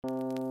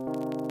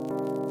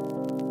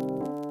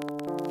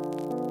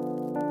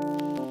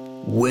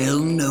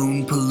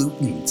Well-known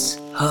pollutants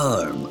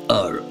harm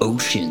our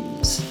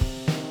oceans.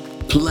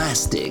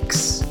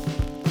 Plastics.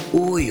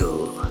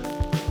 Oil.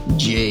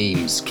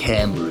 James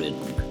Cameron.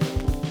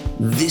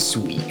 This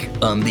week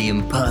on the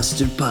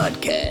Imposter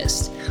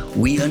podcast,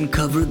 we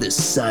uncover the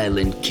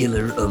silent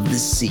killer of the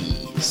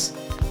seas,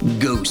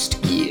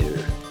 Ghost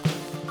Gear.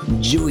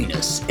 Join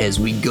us as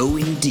we go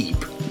in deep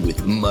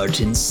with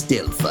Martin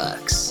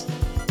Stelfox.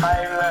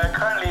 I'm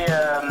currently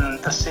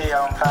the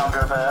CEO and founder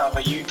of a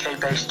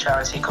UK-based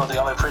charity called the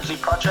Olive Ridley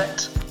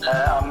Project.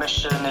 Our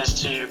mission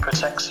is to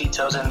protect sea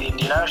turtles in the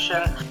Indian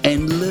Ocean.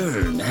 And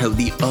learn how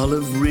the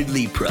Olive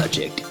Ridley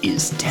Project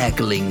is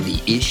tackling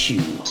the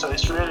issue. So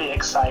it's really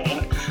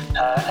exciting,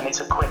 and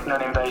it's a quick,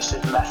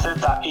 non-invasive method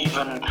that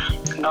even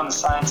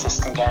non-scientists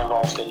can get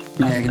involved in.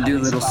 Yeah, I can do a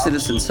little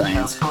citizen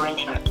science.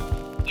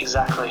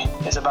 Exactly.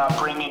 It's about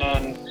bringing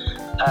in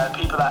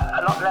people that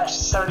are not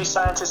necessarily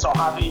scientists or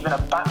have even a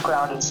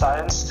background in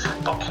science,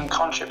 but can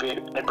contribute.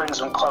 It brings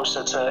them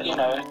closer to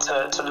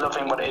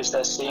loving what it is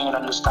they're seeing and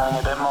understanding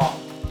a bit more.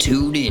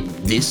 Tune in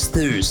this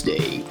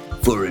Thursday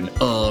for an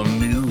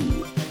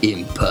all-new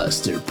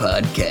Imposter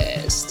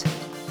podcast.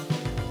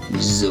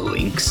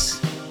 Zoinks.